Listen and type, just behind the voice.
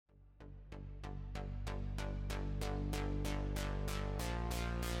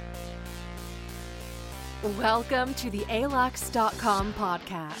Welcome to the Alux.com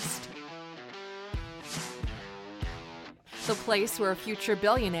podcast, the place where future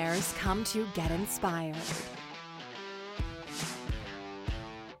billionaires come to get inspired.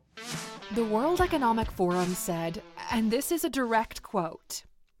 The World Economic Forum said, and this is a direct quote,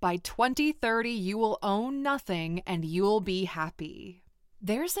 "By 2030, you will own nothing and you'll be happy."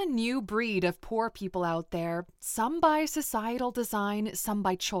 There's a new breed of poor people out there, some by societal design, some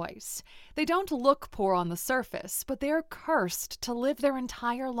by choice. They don't look poor on the surface, but they're cursed to live their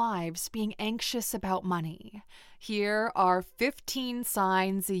entire lives being anxious about money. Here are 15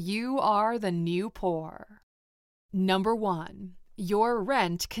 signs you are the new poor. Number 1. Your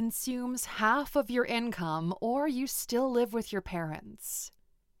rent consumes half of your income, or you still live with your parents.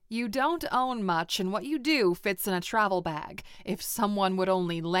 You don't own much, and what you do fits in a travel bag, if someone would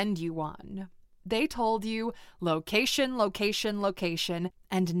only lend you one. They told you, location, location, location,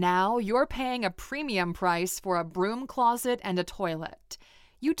 and now you're paying a premium price for a broom closet and a toilet.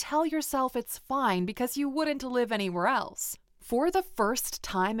 You tell yourself it's fine because you wouldn't live anywhere else. For the first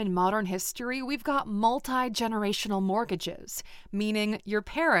time in modern history, we've got multi-generational mortgages, meaning your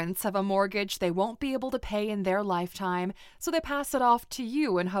parents have a mortgage they won't be able to pay in their lifetime, so they pass it off to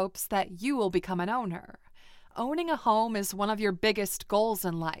you in hopes that you will become an owner. Owning a home is one of your biggest goals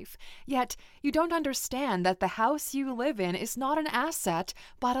in life, yet you don't understand that the house you live in is not an asset,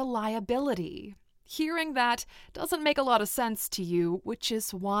 but a liability. Hearing that doesn't make a lot of sense to you, which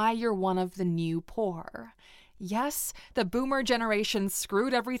is why you're one of the new poor. Yes, the boomer generation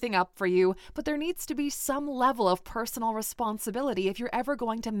screwed everything up for you, but there needs to be some level of personal responsibility if you're ever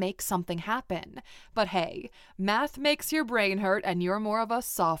going to make something happen. But hey, math makes your brain hurt and you're more of a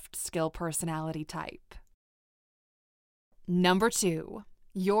soft skill personality type. Number 2,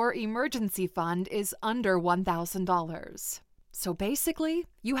 your emergency fund is under $1,000. So basically,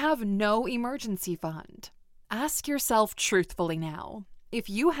 you have no emergency fund. Ask yourself truthfully now. If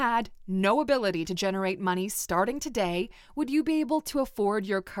you had no ability to generate money starting today, would you be able to afford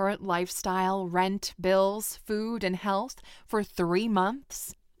your current lifestyle, rent, bills, food, and health for 3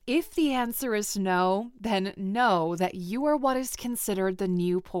 months? If the answer is no, then know that you are what is considered the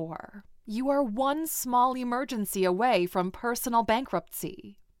new poor. You are one small emergency away from personal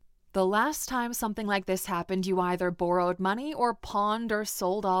bankruptcy. The last time something like this happened, you either borrowed money or pawned or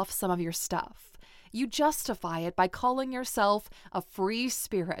sold off some of your stuff. You justify it by calling yourself a free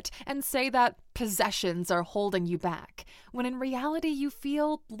spirit and say that possessions are holding you back, when in reality you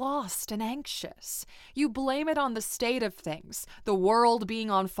feel lost and anxious. You blame it on the state of things, the world being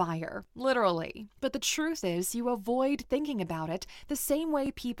on fire, literally. But the truth is you avoid thinking about it the same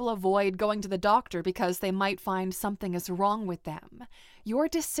way people avoid going to the doctor because they might find something is wrong with them. Your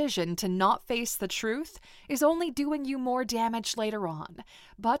decision to not face the truth is only doing you more damage later on.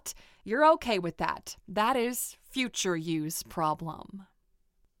 But you're okay with that. That is future you's problem.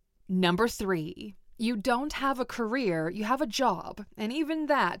 Number 3, you don't have a career, you have a job, and even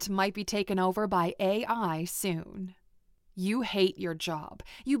that might be taken over by AI soon. You hate your job.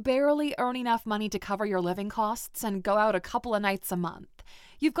 You barely earn enough money to cover your living costs and go out a couple of nights a month.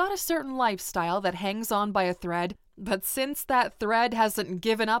 You've got a certain lifestyle that hangs on by a thread, but since that thread hasn't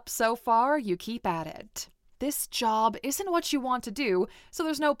given up so far, you keep at it. This job isn't what you want to do, so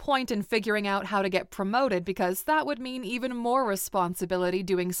there's no point in figuring out how to get promoted because that would mean even more responsibility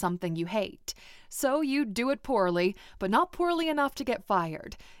doing something you hate. So you do it poorly, but not poorly enough to get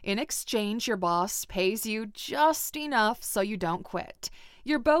fired. In exchange, your boss pays you just enough so you don't quit.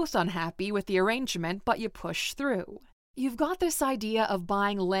 You're both unhappy with the arrangement, but you push through. You've got this idea of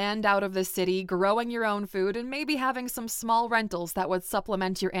buying land out of the city, growing your own food, and maybe having some small rentals that would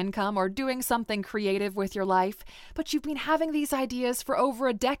supplement your income or doing something creative with your life. But you've been having these ideas for over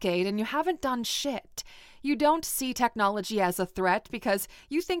a decade and you haven't done shit. You don't see technology as a threat because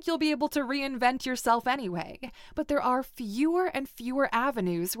you think you'll be able to reinvent yourself anyway. But there are fewer and fewer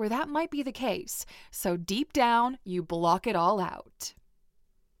avenues where that might be the case. So deep down, you block it all out.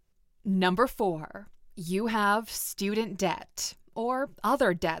 Number 4. You have student debt, or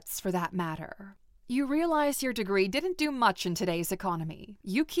other debts for that matter. You realize your degree didn't do much in today's economy.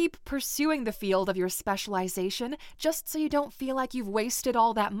 You keep pursuing the field of your specialization just so you don't feel like you've wasted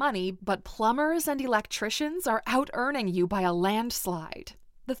all that money, but plumbers and electricians are out-earning you by a landslide.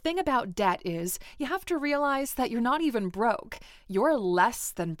 The thing about debt is, you have to realize that you're not even broke. You're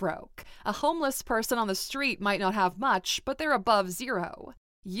less than broke. A homeless person on the street might not have much, but they're above zero.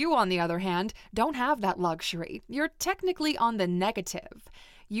 You, on the other hand, don't have that luxury. You're technically on the negative.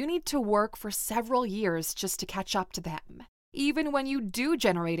 You need to work for several years just to catch up to them. Even when you do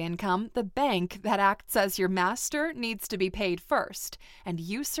generate income, the bank that acts as your master needs to be paid first, and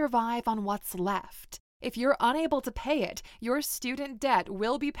you survive on what's left. If you're unable to pay it, your student debt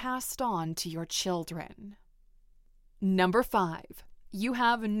will be passed on to your children. Number 5, you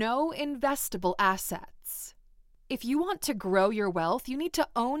have no investable assets. If you want to grow your wealth, you need to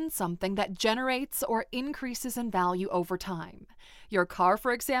own something that generates or increases in value over time. Your car,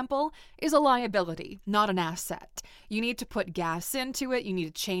 for example, is a liability, not an asset. You need to put gas into it, you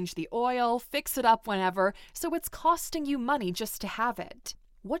need to change the oil, fix it up whenever, so it's costing you money just to have it.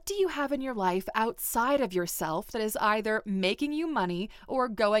 What do you have in your life outside of yourself that is either making you money or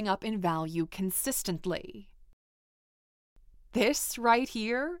going up in value consistently? This right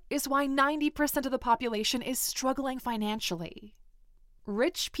here is why 90% of the population is struggling financially.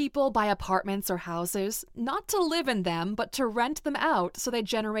 Rich people buy apartments or houses, not to live in them, but to rent them out so they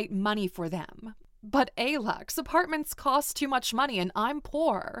generate money for them. But Alux, apartments cost too much money and I'm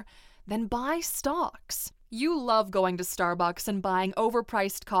poor. Then buy stocks. You love going to Starbucks and buying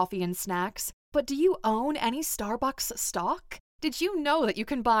overpriced coffee and snacks, but do you own any Starbucks stock? Did you know that you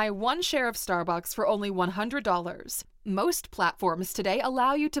can buy one share of Starbucks for only $100? Most platforms today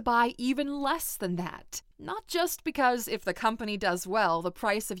allow you to buy even less than that. Not just because if the company does well, the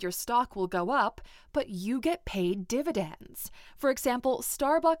price of your stock will go up, but you get paid dividends. For example,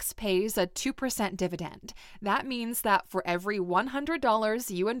 Starbucks pays a 2% dividend. That means that for every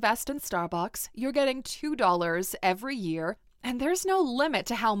 $100 you invest in Starbucks, you're getting $2 every year, and there's no limit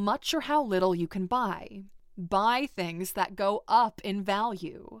to how much or how little you can buy. Buy things that go up in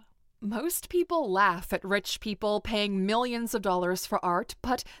value. Most people laugh at rich people paying millions of dollars for art,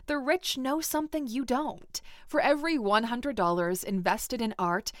 but the rich know something you don't. For every $100 invested in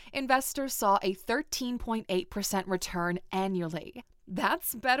art, investors saw a 13.8% return annually.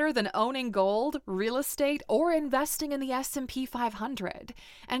 That's better than owning gold, real estate, or investing in the S&P 500.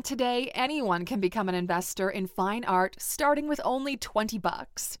 And today, anyone can become an investor in fine art starting with only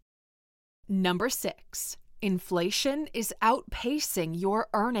 $20. Number 6. Inflation is outpacing your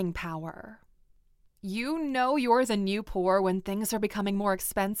earning power. You know you're the new poor when things are becoming more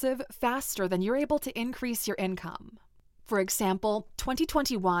expensive faster than you're able to increase your income. For example,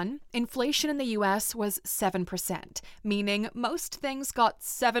 2021, inflation in the US was 7%, meaning most things got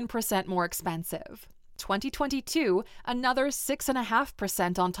 7% more expensive. 2022, another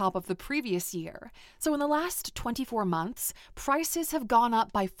 6.5% on top of the previous year. So in the last 24 months, prices have gone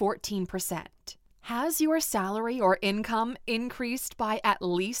up by 14%. Has your salary or income increased by at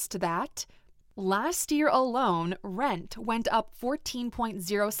least that? Last year alone, rent went up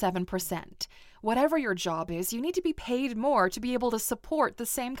 14.07%. Whatever your job is, you need to be paid more to be able to support the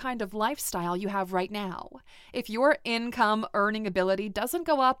same kind of lifestyle you have right now. If your income earning ability doesn't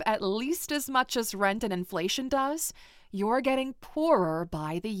go up at least as much as rent and inflation does, you're getting poorer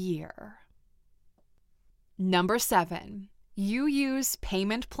by the year. Number 7. You use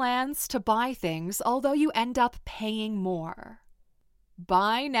payment plans to buy things, although you end up paying more.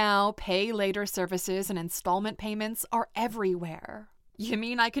 Buy now, pay later services and installment payments are everywhere. You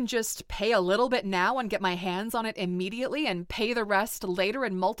mean I can just pay a little bit now and get my hands on it immediately and pay the rest later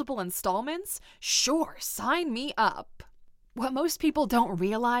in multiple installments? Sure, sign me up. What most people don't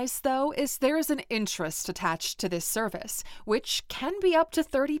realize, though, is there is an interest attached to this service, which can be up to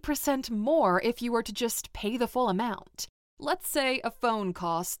 30% more if you were to just pay the full amount. Let's say a phone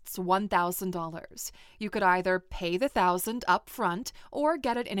costs $1,000. You could either pay the $1,000 up front or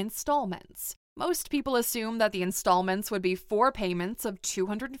get it in installments. Most people assume that the installments would be 4 payments of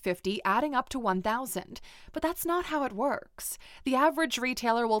 $250 adding up to $1,000, but that's not how it works. The average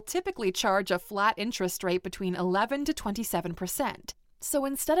retailer will typically charge a flat interest rate between 11 to 27%. So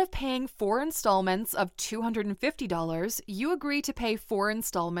instead of paying 4 installments of $250, you agree to pay 4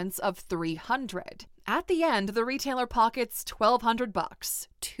 installments of $300. At the end, the retailer pockets $1,200,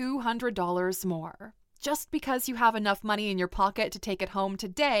 $200 more. Just because you have enough money in your pocket to take it home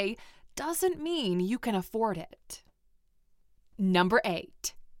today doesn't mean you can afford it. Number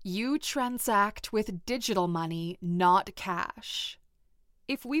 8. You transact with digital money, not cash.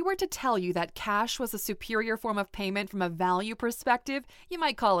 If we were to tell you that cash was a superior form of payment from a value perspective, you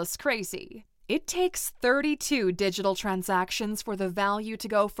might call us crazy. It takes 32 digital transactions for the value to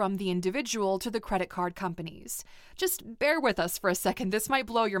go from the individual to the credit card companies. Just bear with us for a second, this might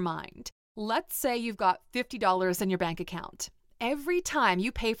blow your mind. Let's say you've got $50 in your bank account. Every time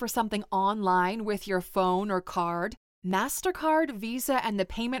you pay for something online with your phone or card, MasterCard, Visa, and the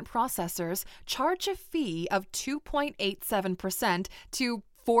payment processors charge a fee of 2.87% to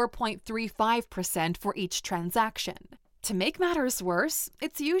 4.35% for each transaction. To make matters worse,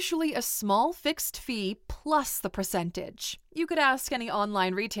 it's usually a small fixed fee plus the percentage. You could ask any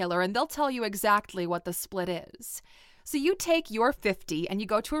online retailer and they'll tell you exactly what the split is. So you take your $50 and you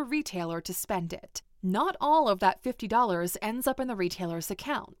go to a retailer to spend it. Not all of that $50 ends up in the retailer's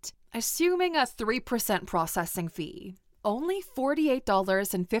account. Assuming a 3% processing fee, only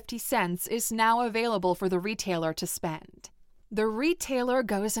 $48.50 is now available for the retailer to spend. The retailer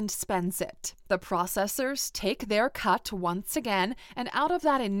goes and spends it. The processors take their cut once again, and out of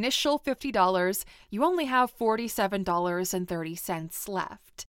that initial $50, you only have $47.30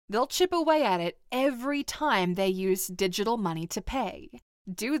 left. They'll chip away at it every time they use digital money to pay.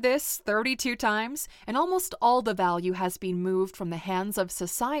 Do this 32 times, and almost all the value has been moved from the hands of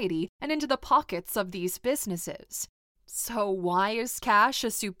society and into the pockets of these businesses. So why is cash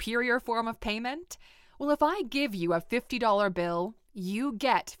a superior form of payment? Well, if I give you a $50 bill, you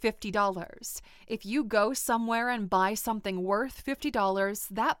get $50. If you go somewhere and buy something worth $50,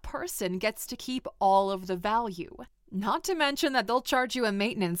 that person gets to keep all of the value. Not to mention that they'll charge you a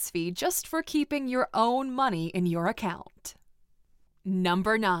maintenance fee just for keeping your own money in your account.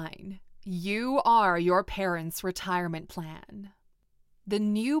 Number 9. You are your parents' retirement plan. The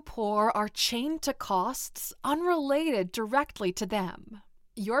new poor are chained to costs unrelated directly to them.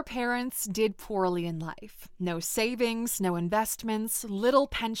 Your parents did poorly in life. No savings, no investments, little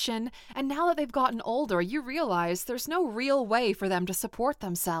pension, and now that they've gotten older, you realize there's no real way for them to support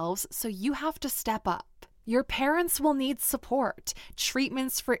themselves, so you have to step up. Your parents will need support,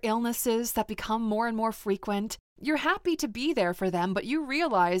 treatments for illnesses that become more and more frequent. You're happy to be there for them, but you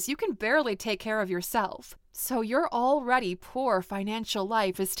realize you can barely take care of yourself. So your already poor financial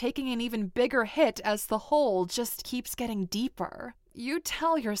life is taking an even bigger hit as the hole just keeps getting deeper. You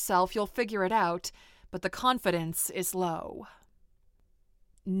tell yourself you'll figure it out, but the confidence is low.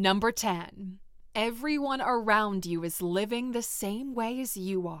 Number 10. Everyone around you is living the same way as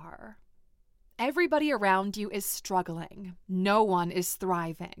you are. Everybody around you is struggling. No one is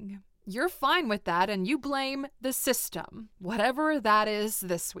thriving. You're fine with that, and you blame the system, whatever that is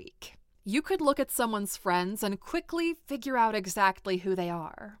this week. You could look at someone's friends and quickly figure out exactly who they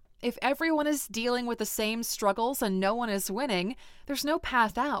are. If everyone is dealing with the same struggles and no one is winning, there's no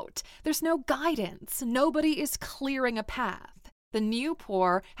path out. There's no guidance. Nobody is clearing a path. The new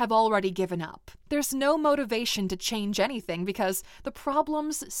poor have already given up. There's no motivation to change anything because the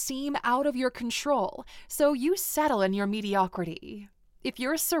problems seem out of your control, so you settle in your mediocrity. If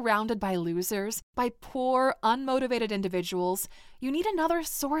you're surrounded by losers, by poor, unmotivated individuals, you need another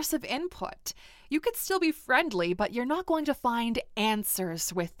source of input. You could still be friendly, but you're not going to find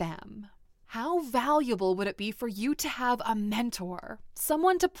answers with them. How valuable would it be for you to have a mentor,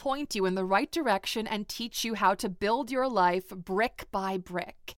 someone to point you in the right direction and teach you how to build your life brick by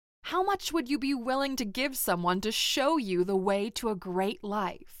brick? How much would you be willing to give someone to show you the way to a great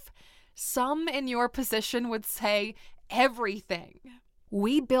life? Some in your position would say everything.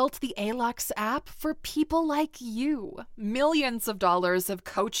 We built the ALUX app for people like you. Millions of dollars of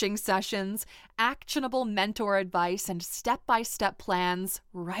coaching sessions, actionable mentor advice, and step-by-step plans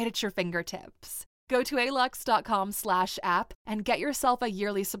right at your fingertips. Go to alux.com/app and get yourself a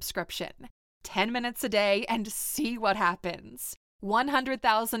yearly subscription. 10 minutes a day and see what happens.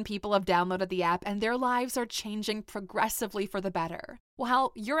 100,000 people have downloaded the app and their lives are changing progressively for the better.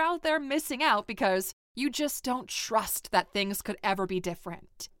 While you're out there missing out because you just don't trust that things could ever be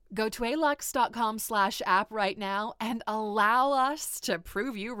different. Go to alux.com/app right now and allow us to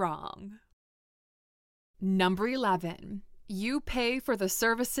prove you wrong. Number 11. You pay for the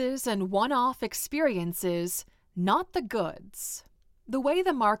services and one-off experiences, not the goods. The way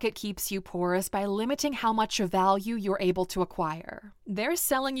the market keeps you poor is by limiting how much value you're able to acquire. They're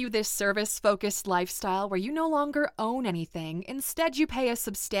selling you this service-focused lifestyle where you no longer own anything. Instead, you pay a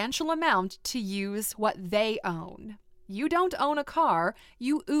substantial amount to use what they own. You don't own a car,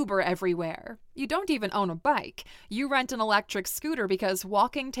 you Uber everywhere. You don't even own a bike. You rent an electric scooter because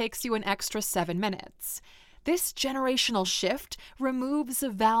walking takes you an extra 7 minutes. This generational shift removes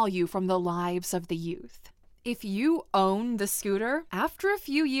value from the lives of the youth. If you own the scooter, after a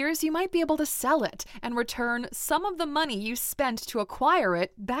few years you might be able to sell it and return some of the money you spent to acquire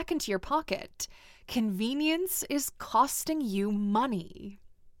it back into your pocket. Convenience is costing you money.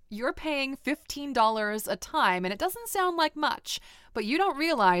 You're paying $15 a time, and it doesn't sound like much, but you don't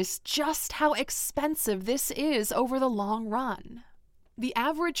realize just how expensive this is over the long run. The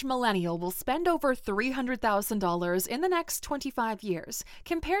average millennial will spend over $300,000 in the next 25 years,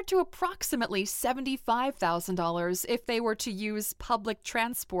 compared to approximately $75,000 if they were to use public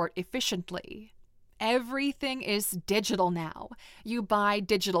transport efficiently. Everything is digital now. You buy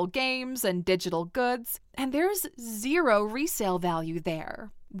digital games and digital goods, and there's zero resale value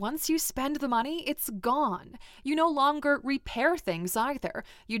there. Once you spend the money, it's gone. You no longer repair things either.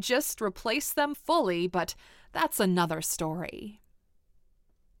 You just replace them fully, but that's another story.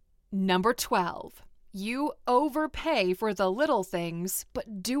 Number 12. You overpay for the little things,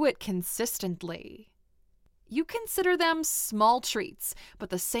 but do it consistently. You consider them small treats, but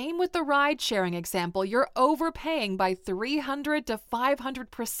the same with the ride-sharing example, you're overpaying by 300 to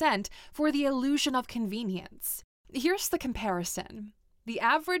 500% for the illusion of convenience. Here's the comparison. The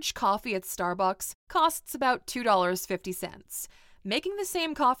average coffee at Starbucks costs about $2.50. Making the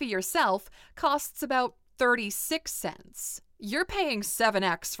same coffee yourself costs about 36 cents. You're paying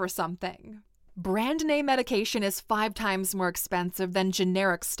 7x for something. Brand name medication is 5 times more expensive than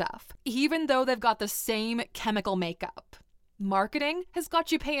generic stuff, even though they've got the same chemical makeup. Marketing has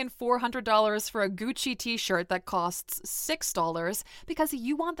got you paying $400 for a Gucci t-shirt that costs $6 because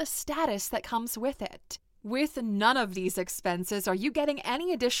you want the status that comes with it. With none of these expenses are you getting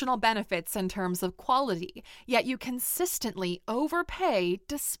any additional benefits in terms of quality, yet you consistently overpay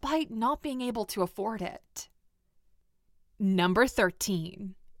despite not being able to afford it. Number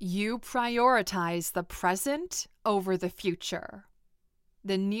 13. You prioritize the present over the future.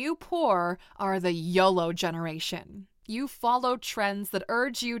 The new poor are the YOLO generation. You follow trends that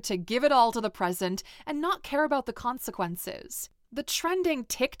urge you to give it all to the present and not care about the consequences. The trending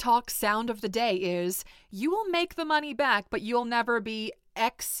TikTok sound of the day is, you will make the money back, but you'll never be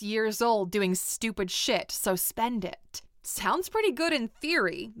X years old doing stupid shit, so spend it. Sounds pretty good in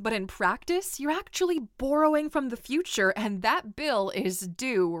theory, but in practice, you're actually borrowing from the future and that bill is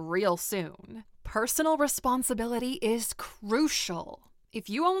due real soon. Personal responsibility is crucial.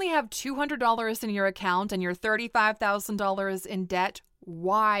 If you only have $200 in your account and you're $35,000 in debt,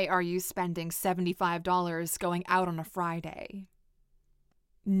 why are you spending $75 going out on a Friday?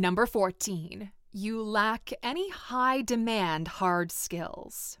 Number 14. You lack any high-demand hard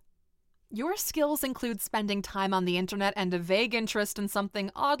skills. Your skills include spending time on the internet and a vague interest in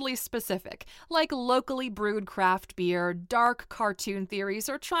something oddly specific, like locally brewed craft beer, dark cartoon theories,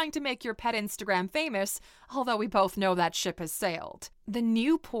 or trying to make your pet Instagram famous, although we both know that ship has sailed. The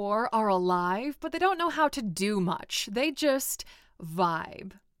new poor are alive, but they don't know how to do much. They just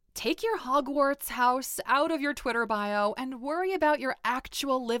vibe. Take your Hogwarts house out of your Twitter bio and worry about your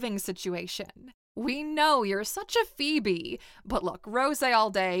actual living situation. We know you're such a Phoebe, but look, rosé all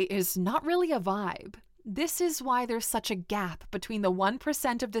day is not really a vibe. This is why there's such a gap between the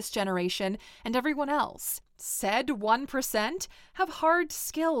 1% of this generation and everyone else. Said 1% have hard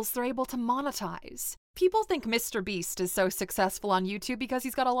skills they're able to monetize. People think Mr. Beast is so successful on YouTube because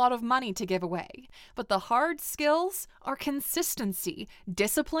he's got a lot of money to give away. But the hard skills are consistency,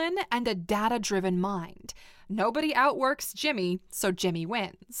 discipline, and a data-driven mind. Nobody outworks Jimmy, so Jimmy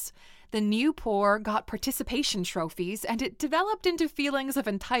wins. The new poor got participation trophies, and it developed into feelings of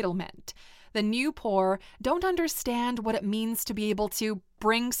entitlement. The new poor don't understand what it means to be able to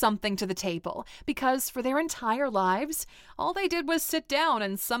bring something to the table, because for their entire lives, all they did was sit down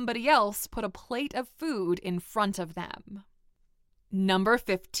and somebody else put a plate of food in front of them. Number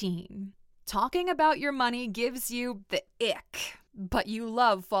 15. Talking about your money gives you the ick, but you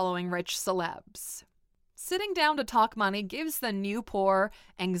love following rich celebs. Sitting down to talk money gives the new poor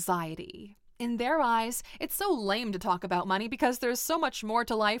anxiety. In their eyes, it's so lame to talk about money because there's so much more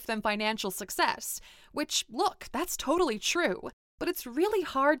to life than financial success. Which, look, that's totally true. But it's really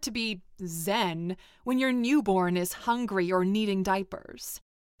hard to be zen when your newborn is hungry or needing diapers.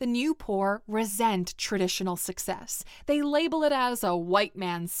 The new poor resent traditional success. They label it as a white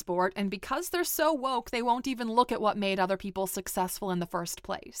man's sport, and because they're so woke, they won't even look at what made other people successful in the first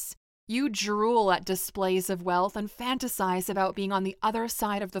place. You drool at displays of wealth and fantasize about being on the other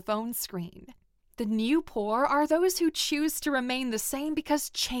side of the phone screen. The new poor are those who choose to remain the same because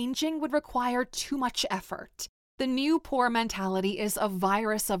changing would require too much effort. The new poor mentality is a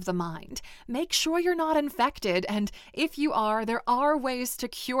virus of the mind. Make sure you're not infected, and if you are, there are ways to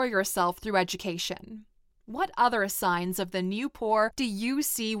cure yourself through education. What other signs of the new poor do you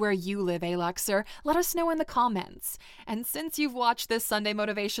see where you live, Aluxer? Let us know in the comments. And since you've watched this Sunday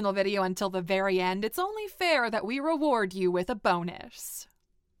motivational video until the very end, it's only fair that we reward you with a bonus.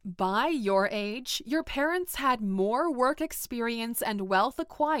 By your age, your parents had more work experience and wealth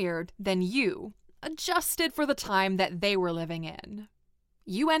acquired than you, adjusted for the time that they were living in.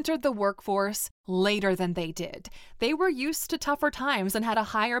 You entered the workforce later than they did. They were used to tougher times and had a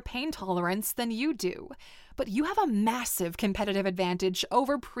higher pain tolerance than you do. But you have a massive competitive advantage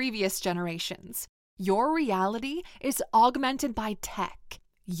over previous generations. Your reality is augmented by tech.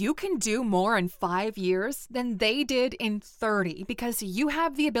 You can do more in 5 years than they did in 30 because you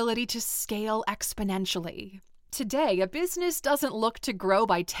have the ability to scale exponentially. Today, a business doesn't look to grow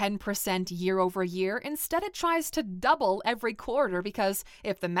by 10% year over year. Instead, it tries to double every quarter because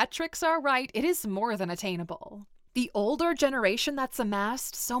if the metrics are right, it is more than attainable. The older generation that's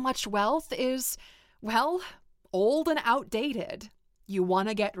amassed so much wealth is, Well, old and outdated. You want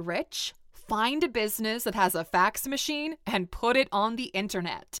to get rich? Find a business that has a fax machine and put it on the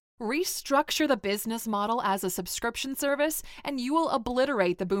internet. Restructure the business model as a subscription service, and you will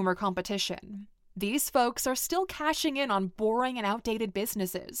obliterate the boomer competition. These folks are still cashing in on boring and outdated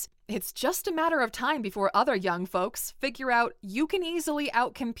businesses. It's just a matter of time before other young folks figure out you can easily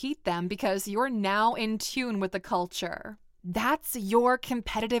outcompete them because you're now in tune with the culture. That's your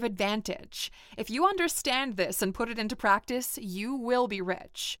competitive advantage. If you understand this and put it into practice, you will be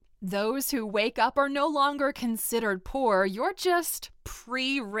rich. Those who wake up are no longer considered poor. You're just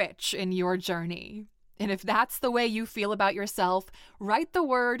pre-rich in your journey. And if that's the way you feel about yourself, write the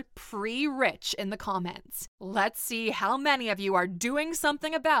word pre-rich in the comments. Let's see how many of you are doing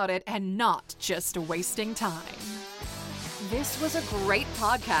something about it and not just wasting time. This was a great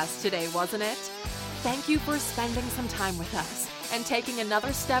podcast today, wasn't it? Thank you for spending some time with us and taking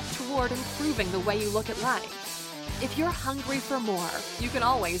another step toward improving the way you look at life. If you're hungry for more, you can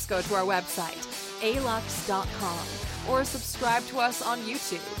always go to our website, alux.com, or subscribe to us on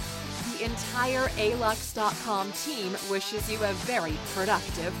YouTube. The entire alux.com team wishes you a very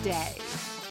productive day.